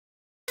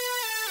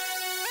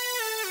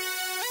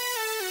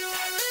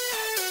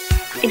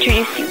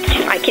introduce you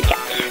to my Kit Kat.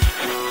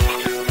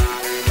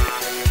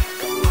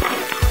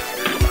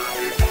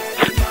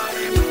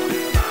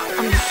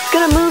 I'm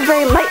gonna move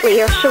very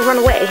lightly or she'll run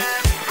away.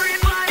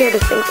 She's scared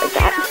of things like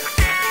that.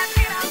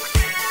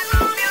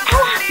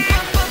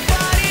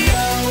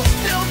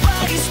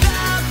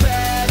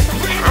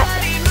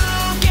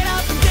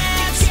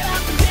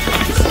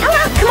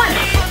 Ella! Come on!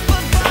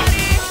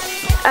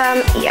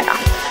 Yeah.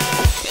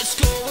 She's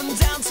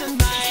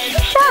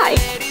shy.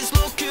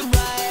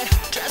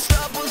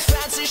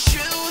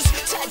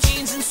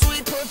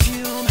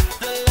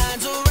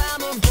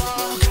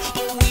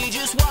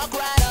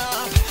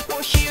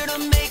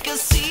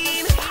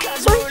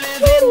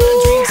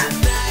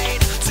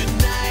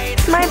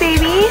 My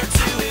baby.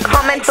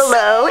 Comment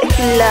below if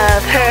you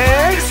love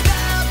her.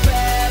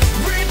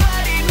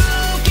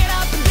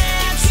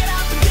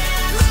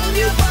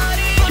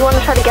 Do you want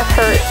to try to guess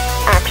her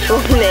actual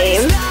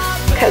name?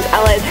 Because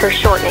Ella is her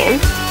short name.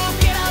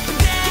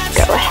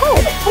 Go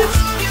ahead.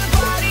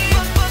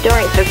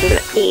 Dory starts with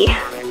an E.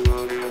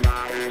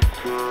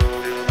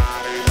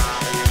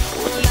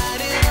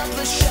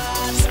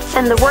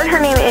 And the word her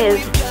name is,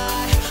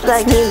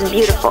 like, means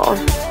beautiful.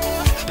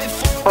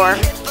 Or,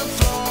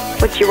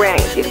 what you're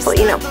wearing is beautiful,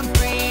 you know.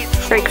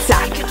 Very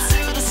classified.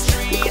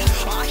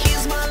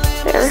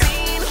 There.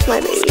 That's my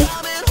baby.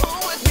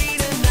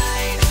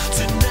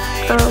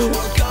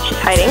 She's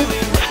hiding. Of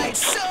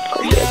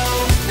course she is.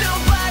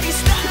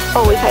 She's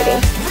always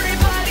hiding.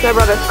 My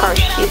brother's car,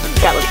 she's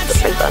got little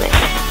footprints on it.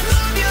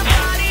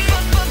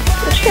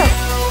 Where'd she go?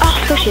 Oh,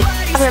 there she is.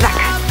 I'll be right back.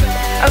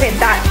 Okay,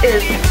 that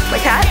is my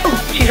cat. Oh,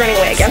 she's running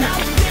away again.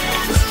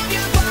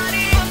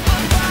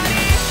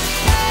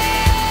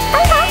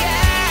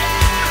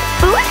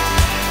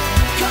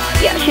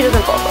 Yeah, she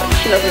doesn't fall for it.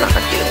 She does not.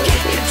 She doesn't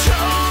see it.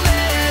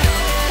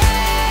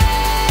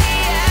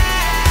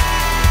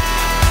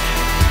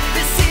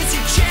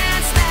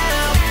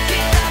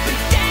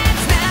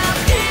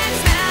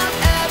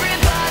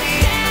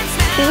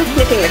 She was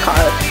sniffing the car.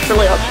 That's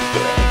really all she's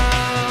doing.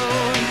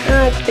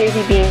 It's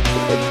Daisy being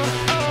stupid.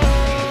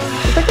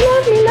 She's like,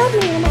 love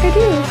me. I'm like, I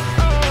do.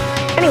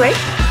 Anyway,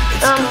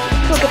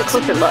 let's look at a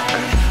closer look.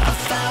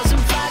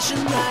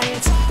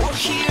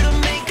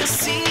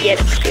 Yeah,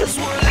 it's cute.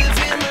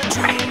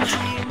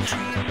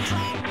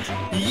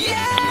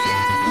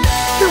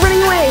 You're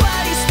running away.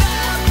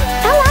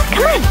 Ella,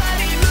 come on.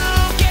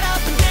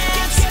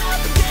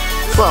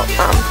 Well,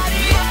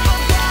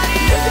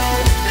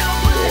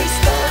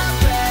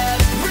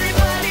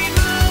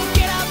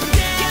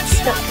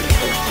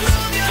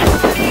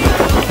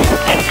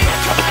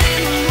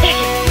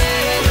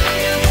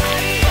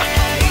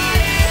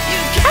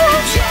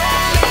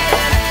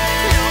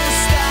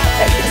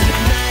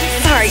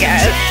 sorry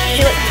guys,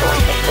 she looks so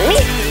unfit for me.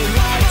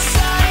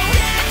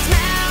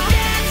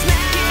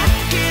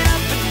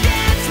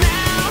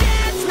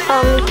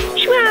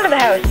 She went out of the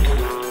house.